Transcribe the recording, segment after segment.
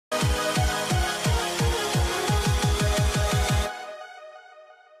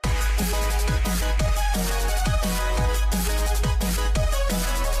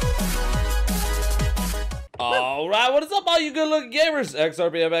all you good-looking gamers,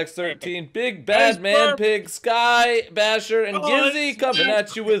 XRBMX13, Big Bad Man Pig, Sky, Basher, and Gizzy coming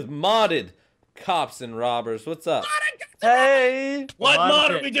at you with modded cops and robbers. What's up? Hey! What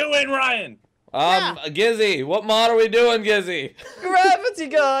mod are we doing, Ryan? Gizzy, what mod are we doing, Gizzy? Gravity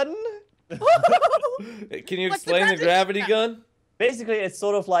gun! Can you explain the gravity gun? Basically, it's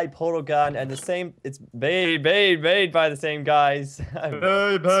sort of like Portal Gun and the same. It's made by the same guys.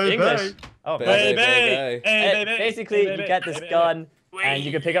 English. Oh, basically, you get this gun and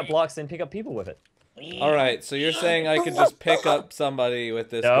you can pick up blocks and pick up people with it. All right, so you're saying I could just pick up somebody with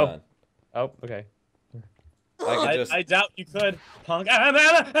this gun? Oh, okay. I doubt you could, punk.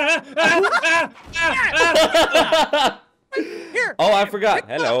 Here. Oh, I forgot.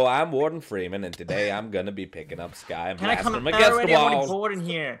 Hello, I'm Warden Freeman, and today I'm gonna be picking up Sky and Can I blasting come him out against already? the I'm already wall. bored in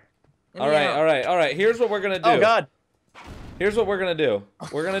here. All right. Here's what we're gonna do. Oh God. Here's what we're gonna do.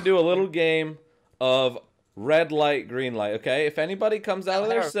 We're gonna do a little game of red light, green light. Okay? If anybody comes out of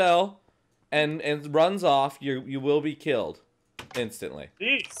their cell and runs off, you will be killed instantly.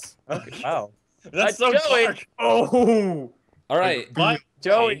 Jeez. Okay. Wow. That's so dark. Oh! All right,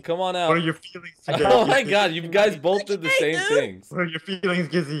 Joey, come on out. What are your feelings today? Oh my God, you guys both did the same things. What are your feelings,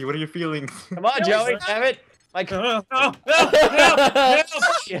 Gizzy? What are your feelings? come on, Joey, damn it! Like, No!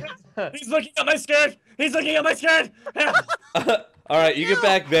 He's looking at my skirt. He's looking at my skirt. All right, you get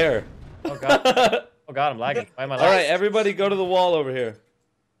back there. oh God, oh God, I'm lagging. Why am I All lagging? right, everybody go to the wall over here.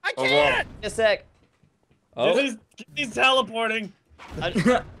 I can't. A sec. Oh, He's teleporting.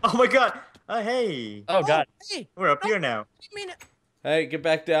 Oh my God! Hey! Oh God. Hey, We're up here now. I mean, hey, get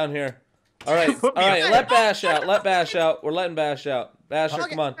back down here. All right, Put me up. let Bash out. Let Bash out. We're letting Bash out. Basher,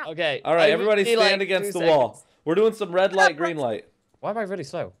 come on. Okay. All right, I everybody need, stand like, against 2 the wall. seconds. We're doing some red light, green light. Why am I really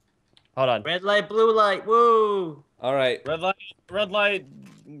slow? Hold on. Red light, blue light, woo! All right. Red light,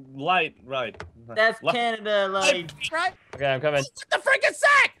 right. That's Left. Canada light. right? Okay, I'm coming. What the frick is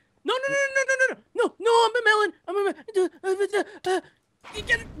that? No, I'm a melon. I'm a you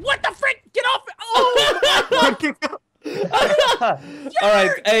get it. What the frick? Get off! Oh! All right.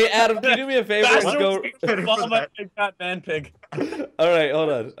 Hey, Adam, can you do me a favor and go? Follow my big fat man pig. All right, hold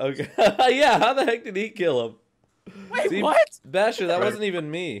on. Okay. Yeah, how the heck did he kill him? Wait, See, what? Basher, that wasn't even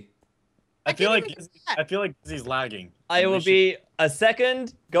me. I feel can't like even get that. he's lagging. I will be a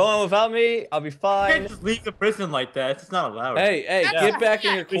second. Go on without me. I'll be You fine. can't just leave the prison like that. It's not allowed. Hey, Yeah. get back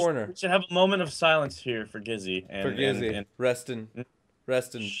in your We corner. should have a moment of silence here for Gizzy. And, For Gizzy. and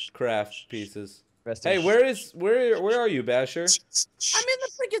Rest in craft pieces. Rest Hey, in- where are you, Basher? I'm in the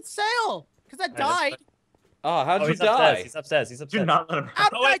freaking cell because I died. Oh, how'd Oh, you he's upstairs. die? He's upstairs. He's Do upstairs. not let him. How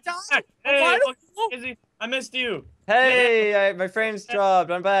did Oh, I wait, die? Hey, Why look, do- Gizzy, I missed you. Hey, my frame's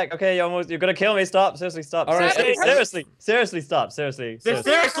dropped. I'm back. Okay, you're gonna kill me. Stop. Seriously, stop. All right, Seriously, stop. Seriously.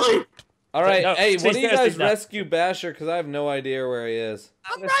 Seriously! All right, No, hey, when do you seriously, guys no. rescue Basher? Because I have no idea where he is.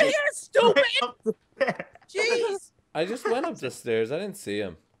 I'm right here, stupid. Jeez. I just went up the stairs. I didn't see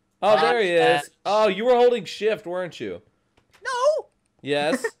him. Oh, there he is. Oh, you were holding shift, weren't you? No.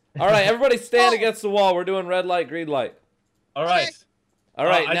 Yes. All right, everybody stand against the wall. We're doing red light, green light. All right. All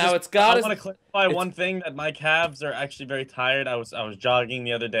right, I now just- it's got I us. want to clarify one thing that my calves are actually very tired. I was jogging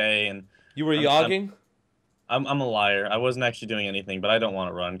the other day and You were I'm- yogging? I'm a liar. I wasn't actually doing anything, but I don't want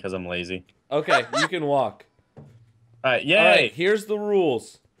to run because I'm lazy. Okay, you can walk. All right, yay! All right, here's the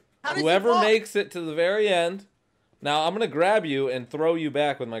rules. How does Whoever he walk? makes it to the very end. Now I'm gonna grab you and throw you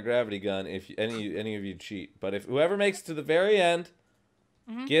back with my gravity gun if any of you cheat. But if whoever makes it to the very end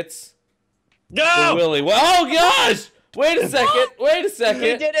gets the Go! willy. Oh gosh! Wait a second. Wait a second.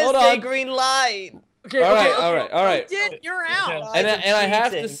 He didn't Hold say on. green light. Okay, All right. okay, All right. All right. Did you're out? And I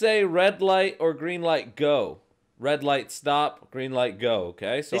have to cheating. say red light or green light go. Red light stop. Green light go.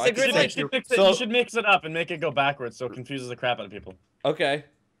 Okay. So It's I a can green say- light. You should mix it up and make it go backwards so it confuses the crap out of people. Okay.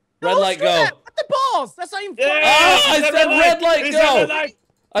 Red No, light screw go. that. What the balls? That's not even Yeah! funny. Oh, I said red light He go. said red light!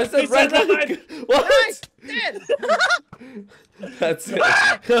 I said He red said red light. light. Go. What? Nice. Did. That's it.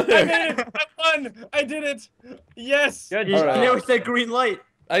 I made it! I won! I did it! Yes! Good You All right. never said green light.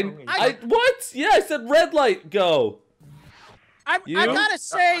 I what? Yeah, I said red light go. I You? gotta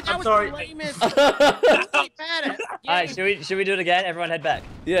say that I'm was sorry. the lamest. Really bad at All right, should we do it again? Everyone head back.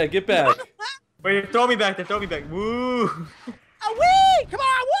 Yeah, get back. Wait, throw me back there. Throw me back. Woo! Oh, wee! Come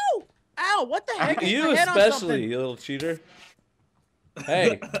on, woo! Ow! What the heck? Is You my head on especially, something? you little cheater.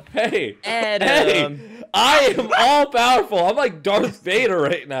 Hey, hey, Adam. hey! I am all powerful. I'm like Darth Vader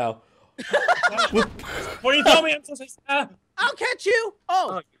right now. What you told me I'm supposed to say? I'll catch you.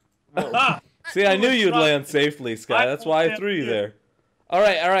 Oh, Ah! See, I knew you'd land safely, Sky. That's why I threw you there. All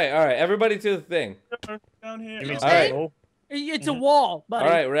right, all right, all right. Everybody to the thing. Down here. You mean All right. circle? it's a wall, buddy.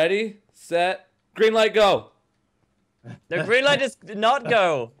 All right, ready, set, green light, go. The green light did not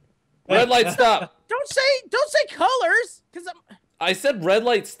go. Red light stop. Don't say colors, cause I'm. I said red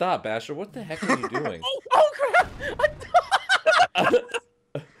light stop, Basher. What the heck are you doing? Oh crap!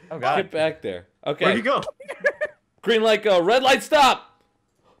 Oh god. Get back there. Okay. Where'd you go? Green light go. Red light stop.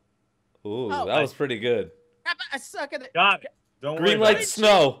 Ooh, Oh, that was pretty good. Crap, I suck at it. God, don't Green worry. light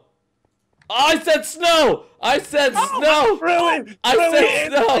snow. Oh, I said snow. I said snow. Really? I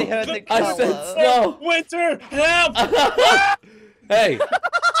said snow. I heard the I said color. snow. Winter, help! Hey,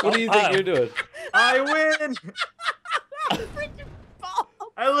 what do you think you're doing? I win. Freaking ball.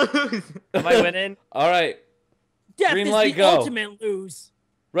 I lose. Am I winning? All right. Death Green is light, the go. ultimate lose.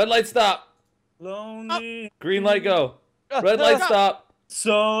 Red light stop. Lonely, Green light go. Red light stop.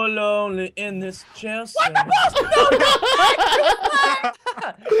 so lonely in this Chelsea. What the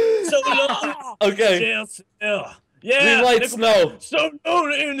So lonely, Okay. Chelsea. Yeah. Green light Nickel- snow. So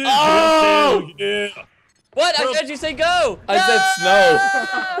lonely in this Oh! Chelsea. Yeah. What? I heard you say go. I said snow.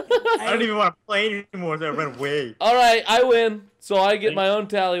 I don't even want to play anymore, so I ran away. All right, I win. So I get my own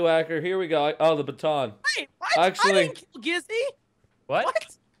tallywhacker. Here we go. Oh, the baton. Wait, what? Actually- I didn't kill Gizzy. What?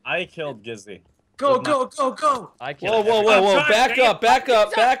 What? I killed Gizzy. Go, With my- go, go, go. I Whoa, killed whoa, him. whoa, whoa. I'm trying Back to up, back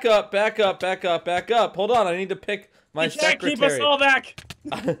up, back up, back up, back up, back up. Hold on, I need to pick my You can't keep us secretary. all back.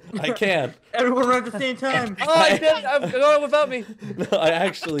 I can. Everyone ran at the same time. Oh, I did. I'm going without me. No, I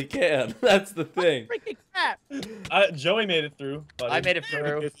actually can. That's the thing. Freaking crap. Joey made it through. Buddy. I made it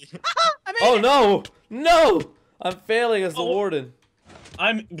through. I made Oh it. no, no! I'm failing as the Oh. warden.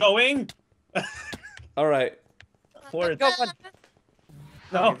 I'm going. All right. For it. Go on.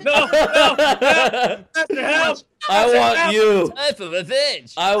 No, no, no. Help! I want you. Time for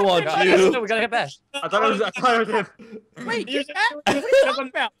revenge. I want No, you. we gotta get back. I thought it was him. Wait, You get just- back. What are you talking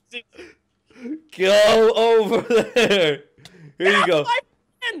about? Go over there. Here you go. My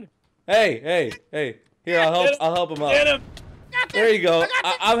friend. Hey. Here, I'll help him Get out. him! Got this. There you go. I got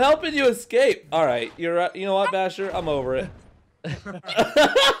this. I'm helping you escape. All right. You're right. You know what, Basher? I'm over it.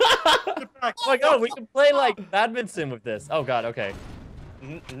 Oh my god, we can play like badminton with this. Oh god, okay.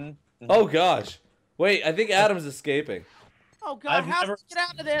 Oh gosh. Wait, I think Adam's escaping. Oh God, I've how do never- I get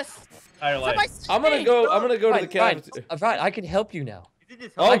out of this? Entire life. Somebody save I'm gonna me. go. I'm gonna go to Fine, the fine. cafeteria. Right, I can help you now. You did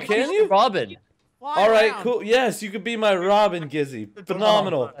this Oh, I whole- can use you? Robin. Fly All right, around. cool. Yes, you could be my Robin, Gizzy.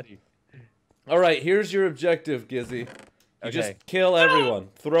 Phenomenal. All right, here's your objective, Gizzy. You just Okay. kill everyone.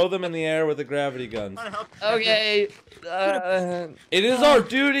 Throw them in the air with the gravity guns. Trying to help. Okay. It is our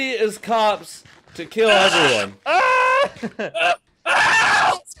duty as cops to kill everyone. I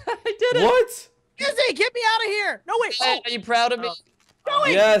did it. What? Gizzy, get me out of here. No wait. Hey, are you proud of me? No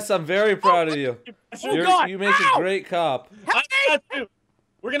wait. Yes, I'm very proud of you. Oh God. You make Ow! a great cop. I got you.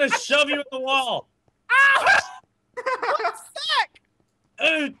 We're gonna shove you in the wall. Ow! What's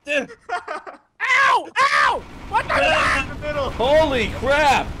that? Ow! Ow! What the heck? In the middle. Holy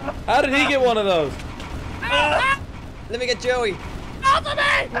crap! How did he get one of those? Ow! Let me get Joey. Off of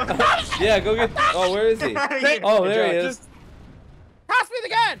me! Yeah, go get. Oh, where is he? Oh, there he is. Toss me the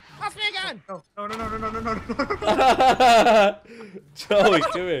gun! Toss me a gun! No. Joey,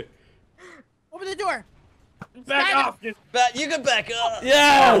 come here. Open the door. Back off. But you can back up.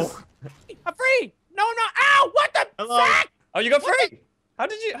 Yes! I'm free! No, I'm not. Ow! What the Hello. fuck? Oh, you got free. How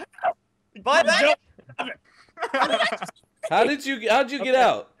did you? Bye back. How'd you get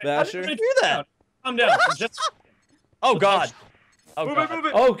out, How did Basher? you do that? Calm down. Just Oh god. Oh Move it, god. move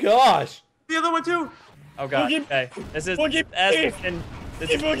it. Oh gosh! The other one too. Oh god. Boogie. Okay. This is Boogie. and this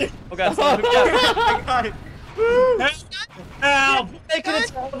is. Boogie. Oh god. Stop. Yeah. I got it. Woo. Help! Making a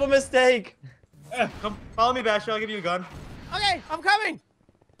terrible mistake. Come, follow me, Basher. I'll give you a gun. Okay, I'm coming.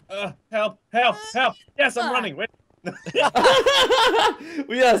 Help! Yes, I'm running. Wait.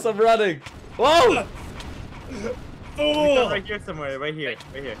 Yes, I'm running. Whoa! Fool! Right here somewhere. Right here.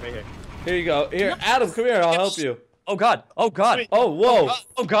 Here you go. Here, Adam, come here. I'll help you. Oh god. Oh god. Wait. Oh, whoa!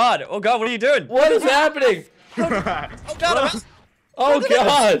 Oh god. Oh god. What are you doing? What is happening? Oh god. Oh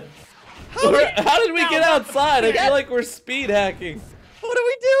god! How did we get outside? I feel like we're speed hacking. What are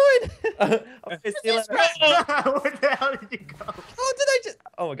we doing? Okay, see you later. Where the hell did you go? Oh, did I just?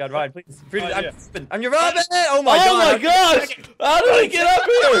 Oh my god, Ryan, please. Oh, I'm, yeah. I'm your Robin. Oh my Oh god. my gosh! How did we get up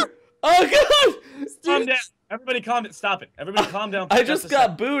here? Oh god! Calm down. Everybody calm down. Stop it. Everybody calm down. I just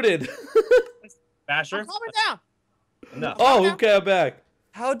got booted. Basher. I'm calming down. No. Oh, okay, I'm back.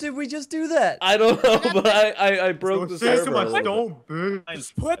 How did we just do that? I don't know, but I broke the Say server. my a little. stone, bitch.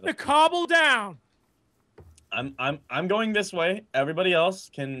 Just Put the cobble down. I'm going this way. Everybody else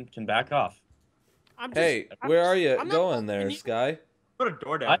can back off. I'm just, Hey, I'm where just- are you I'm not going helping there, you. Sky? Put a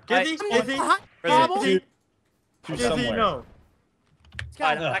door I- down. Gizzy, I'm Gizzy, behind President, cobble. Gizzy, To Gizzy, somewhere. no. Fine,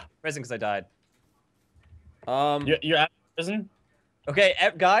 Sky, I'm back in prison because I died. You're out of prison. Okay,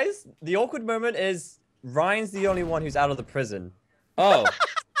 guys, the awkward moment is Ryan's the only one who's out of the prison. Oh.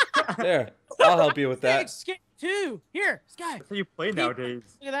 There. I'll help you with that. Skip 2. Here, Sky. That's how you play nowadays.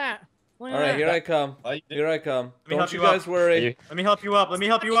 Look at that. Look at All right, that. here I come. Oh, you did- Here I come. me Don't help you you up. guys worry. Let me help you up. Let me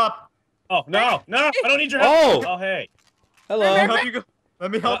help you up. Oh no, no, I don't need your help. Oh. Oh hey. Hello. Let me help you go.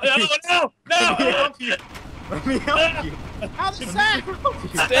 Let me help No, you. no, Let me no. help you. Let me help you. How's the sack?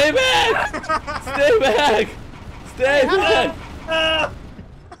 Stay back! Stay back! Stay back! Ah,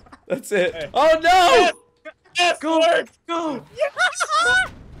 That's it. Hey. Oh no! yes, Go. work. Go.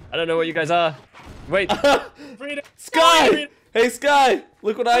 I don't know what you guys are. Wait. Freedom. Sky! Hey Sky!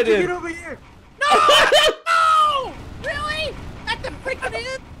 Look what I Get did. over here. No! Really? At the freaking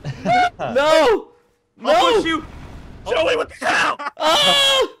end? No! I'll push No! you. Joey, what the hell?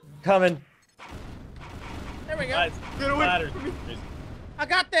 Ah! Coming. There we go. Guys, Get away ladders. from me. I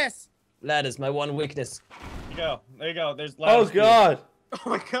got this. Ladders, my one weakness. There you go. There you go. There's Oh ladders. for you. god! Oh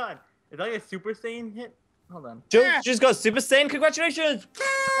my god. Is that like a Super Saiyan hit? Hold on. Joe, Yeah. she's got Super Saiyan. Congratulations!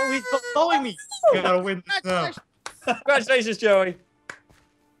 Oh, he's following me. You gotta win this now. Congratulations. Congratulations, Joey.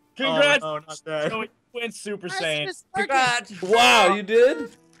 Congrats. Oh, no, not that. Joey wins Super Nice Saiyan. to start Congrats. Wow, you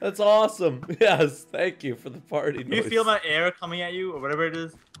did? That's awesome. Yes, thank you for the party Do you noise. feel my air coming at you or whatever it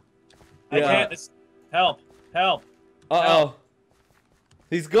is? I Yeah. can't. Help. Help. Uh-oh.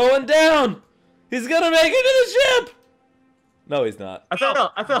 He's going down! He's gonna make it to the ship! No, he's not. I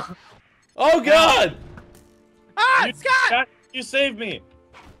fell. I fell. Oh god! Ah, You- Scott! You saved me.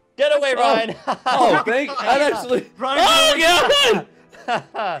 Get away, Ryan. Oh, thank I'd actually. Ryan, Oh god!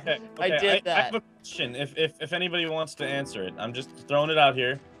 Okay, I okay, did I that. have a question. If anybody wants to answer it, I'm just throwing it out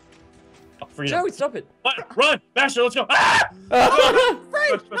here. Oh, freedom. Joey, stop it. What? Run, Basher, let's go. Ah! Free!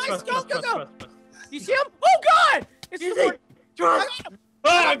 Trust, Nice, trust, go, trust, go, trust, go! trust, trust. You see him? Oh god! It's Easy. the one. I Trust. got him!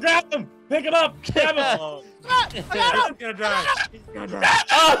 Ah, grab him. Pick him up. Grab him. Oh, Scott! I got he's him! gonna die. He's gonna die.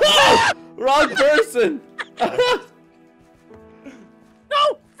 Oh, wrong person!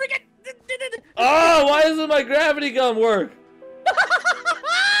 No! Freaking! Oh, why doesn't my gravity gun work? I'm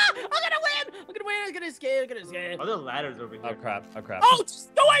gonna win! I'm gonna win! I'm gonna escape! I'm gonna escape! Are there ladders over here? Oh crap! Oh crap! Oh, just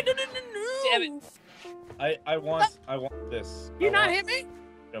no! No! No! No! Damn it. I want this. You I not want hit me?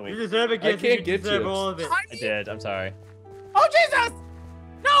 Joey. You deserve it, I Gizzy. can't You get deserve you. all of it. I did. I'm sorry. Oh Jesus!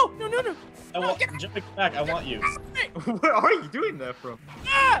 No! No! No! No! I want Joey, come back. I want you. Where are you doing that from?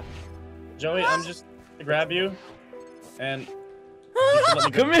 Ah! Joey, I'm just gonna grab you and let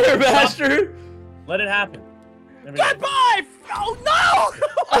me go. Come here, Master! Let it happen. There we go. Goodbye! Oh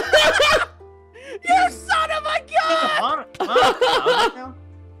no! You son of a gun! On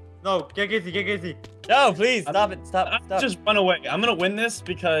No, get Gizzy, get Gizzy. No, please stop it! Stop! I'm Stop! just run away. I'm gonna win this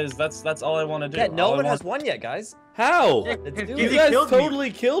because that's all I want to do. Yeah, no All I one has want- won yet, guys. How? Yeah, Let's do You it. Gizzy guys killed me.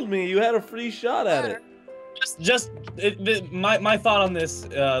 totally killed me. You had a free shot at it. My thought on this.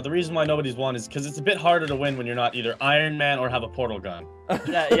 The reason why nobody's won is because it's a bit harder to win when you're not either Iron Man or have a portal gun.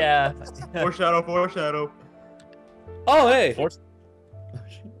 Yeah. Foreshadow, foreshadow. Oh, hey. Force-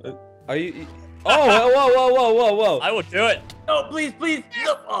 Are you... Oh, whoa, whoa, whoa, whoa, whoa. I will do it. No, please, please.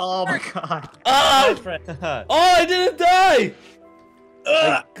 No. Oh my god. My Ah! friend. Oh, I didn't die! I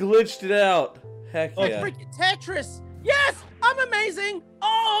Ugh. glitched it out. Heck Oh, yeah. Freaking Tetris! Yes! I'm amazing!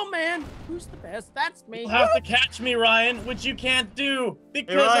 Oh man! Who's the best? That's me. You have to catch me, Ryan, which you can't do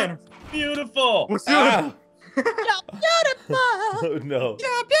because Ryan. I'm beautiful. What's your Ah! You're beautiful! Oh, no.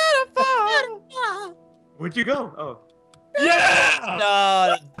 You're beautiful! Where'd you go? Oh. Yeah!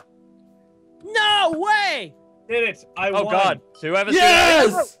 No. No way! Did it? I Oh won. God. Whoever's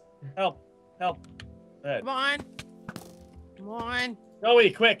Yes! Help! Help! All right. Come on. Come on.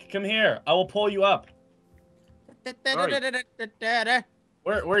 Joey, quick, come here. I will pull you up. Here,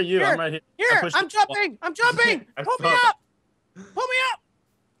 Where are you? I'm right here. I pushed I'm you. jumping! I'm jumping! I Pull me saw up! Pull me up!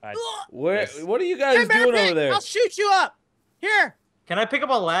 Alright. Ugh. Where? Yes. What are you Hey, guys Bear doing Pig, over there? I'll shoot you up! Here! Can I pick up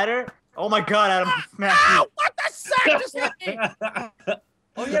a ladder? Oh my god, Adam smashed Ow! me. What the sack just hit me?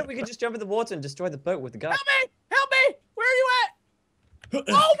 Oh yeah, we could just jump in the water and destroy the boat with the gun. Help me! Help me! Where are you at?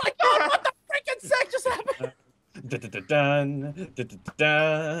 Oh my god! What the freaking sack just happened? Dun, dun, dun, dun,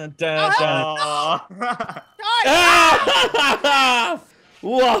 dun, Oh, dun. Aw. Guys! Ah!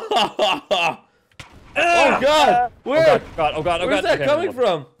 Whoa! Oh God! Where? Oh God! Oh God! Oh Where's God! that Okay, coming hold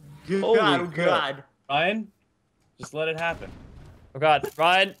from? Good Holy god, oh crap. god. Ryan, just let it happen. on. Oh God!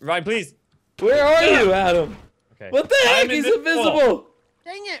 Ryan! Ryan, please! Where are you, Adam? Okay. What the heck? I'm He's invisible. invisible.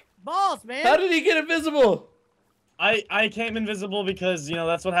 Dang it! Balls, man! How did he get invisible? I came invisible because you know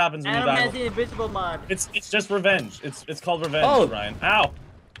that's what happens when you Adam has battle. the invisible mod. It's just revenge. It's called revenge, Oh. Ryan. Ow!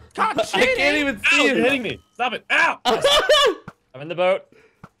 Stop I cheating! can't even Ow! see You're it. hitting me. Stop it! Ow! I'm in the boat.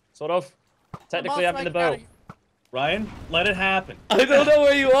 Sort of. Technically, I'm in the boat. Ryan, let it happen. I don't know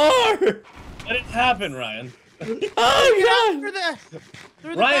where you are. Let it happen, Ryan. Oh Through god. the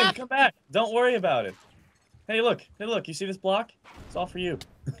Ryan, back. come back. Don't worry about it. Hey, look. Hey, look. You see this block? It's all for you.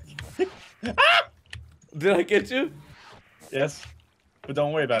 Did I get you? Yes, but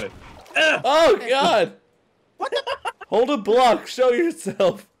don't worry about it. Oh god. What the? Hold a block. Show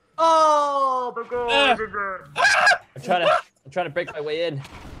yourself. Oh, the goal. I'm trying to break my way in.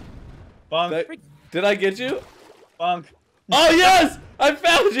 Bonk, Did I get you? bonk. Oh yes! I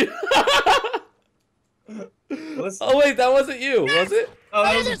found you. Listen. Oh wait, that wasn't you, was it? Oh,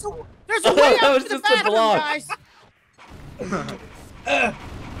 that Hey, was- there's a way That out was to the just a bathroom, block. guys.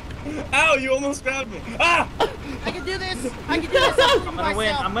 Ow, you almost grabbed me. Ah! I can do this. I can do this. I'll do it I'm gonna win.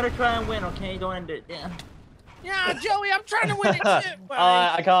 myself. I'm gonna try and win. Okay, don't end it. Yeah. Yeah, Joey, I'm trying to win it too. buddy.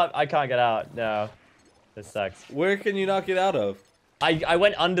 I can't get out. No, this sucks. Where can you not get out of? I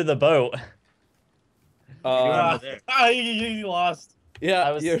went under the boat. Ah, there. you lost. Yeah,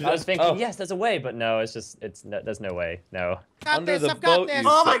 I was you're thinking, oh, yes, there's a way, but no, there's no way. No. Got under this. the I've got boat, this. you-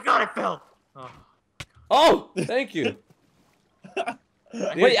 Oh my god, I fell. Oh. Oh, thank you.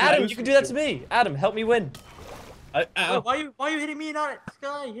 Wait, Adam, you can do that to me. Adam, help me win. Ow. Wait, why are you hitting me, not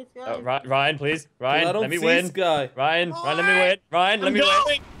Sky? Hit Sky. Ryan, please. Ryan, I don't let me see win. Sky. Ryan, let me win. Ryan, let I'm me win.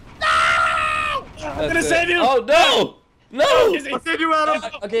 going. I'm That's gonna it. save you. Oh no! No! Izzy, I'll save you, Adam.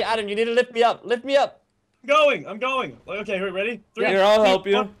 Okay, Adam, you need to lift me up. Lift me up. I'm going. I'm going. Okay, ready? 3. Here, I'll help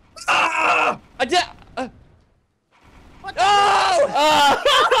you. Ah! I did. What the? Oh! Ah!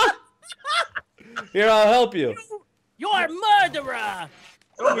 Here, I'll help you. You're a murderer.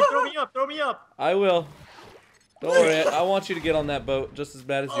 Throw me up, throw me up. I will. Don't worry, I want you to get on that boat just as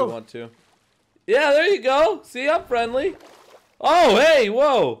bad as you want to. Yeah, there you go. See, I'm friendly. Oh, hey,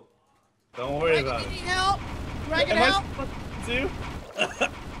 whoa. Don't worry Do about I it. need help? Do I get Am I help? supposed to?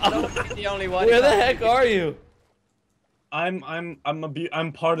 I'm the only one. Where the heck are you? I'm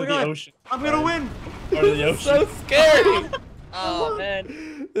part of the God. ocean. I'm gonna win. Part of the ocean. So scary. Oh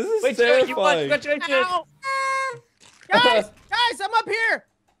man. This is Wait, Joey, you won. terrifying. Congratulations. Ow. Guys, I'm up here.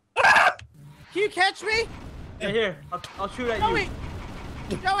 Can you catch me? Yeah, here, I'll shoot at you.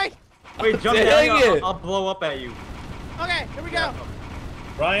 Joey. Wait, jump Dang down. it. I'll blow up at you. Okay, here we go.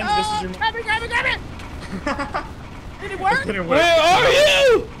 Ryan, this is your. Grab it. Did it work? Didn't work. Where are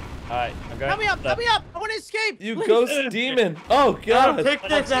you? All right, I'm going. Help me up. I want to escape. You Please. ghost demon. Oh, Adam, God. take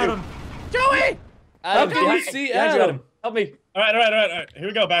this, Adam. Joey. How Adam, can behind you me, see behind you, Adam? Help me. All right. Here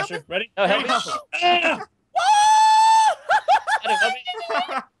we go, Basher. Ready? No, help me. Ah! Adam, help me.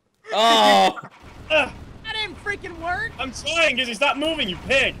 Oh. Ah! That didn't freaking work. I'm trying, Izzy. Stop moving, you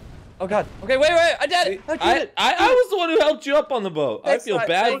pig. Oh God. Okay, wait. I did it. I did it. I was the one who helped you up on the boat. I That's feel right.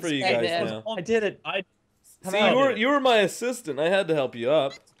 bad Thanks, for you man. guys now. I did it. See, you were my assistant. I had to help you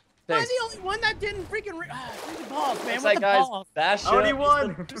up. Am I Thanks. the only one that didn't freaking freaking balls, man? It's What like, the guys, balls? Basher. I already is the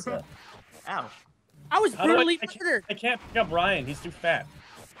won. producer. Ow. I was How do brutally I can't, murdered. I can't pick up Ryan. He's too fat.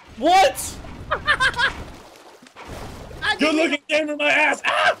 What? I Good didn't looking gamer, my ass.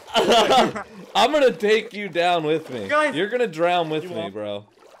 Ah! I'm gonna take you down with me. Guys. You're gonna drown with You me, won't. bro.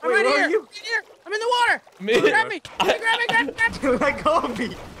 I'm Wait, right where are here. you? Right here. I'm in the water. Me? Grab me. Grab me. Let go of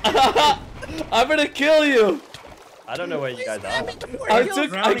me. I'm gonna kill you. I don't know where you Please guys grab are. me before I it kills me.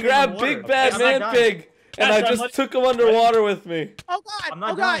 drowning in grabbed the water. Big Bad Okay, I'm Man not Pig, and Gosh, I I'm just like- took him underwater with me. Oh God. I'm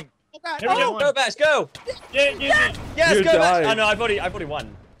not oh God. dying. Oh God. Here we Oh. go. Go, Bash, go. Yeah, Izzy. Yes, You're go, Bash. dying. Oh no, I've already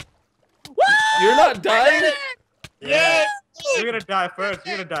won. You're not dying? Yeah. You're gonna die first.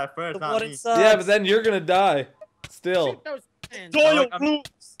 You're gonna die first, The not water me. sucks. Yeah, but then you're gonna die. Still. Shoot those pins. Doyle I'm- rules.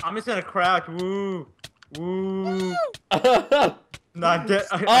 I'm just gonna crouch. Woo. Woo. You Not dead.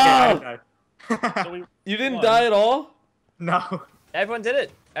 Okay, Ah! I died. So we, didn't Won. die at all? No. Everyone did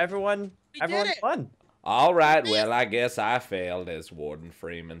it. Everyone We did it. won. All right, well, I guess I failed as Warden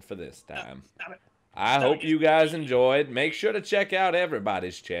Freeman for this time. Stop it. I hope you guys enjoyed. Make sure to check out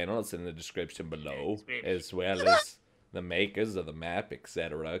everybody's channel. It's in the description below, as well as the makers of the map,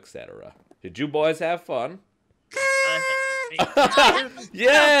 etc., etc. Did you boys have fun?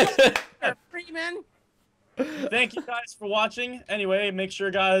 Yeah! Freeman. Thank you guys for watching. Anyway, make sure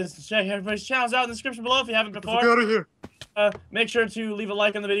guys to check everybody's channels out in the description below if you haven't Get before. out of here. Make sure to leave a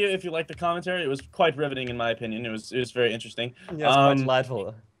like on the video if you liked the commentary. It was quite riveting in my opinion. It was very interesting. Yes, quite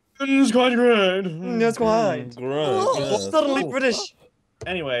delightful. It was quite great. Yes, quite. Great, yes. Suddenly British.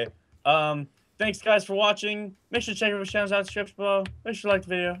 Anyway, thanks guys for watching. Make sure to check everybody's channels out in the description below. Make sure to like the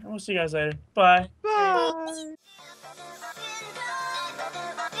video, and we'll see you guys later. Bye. Bye.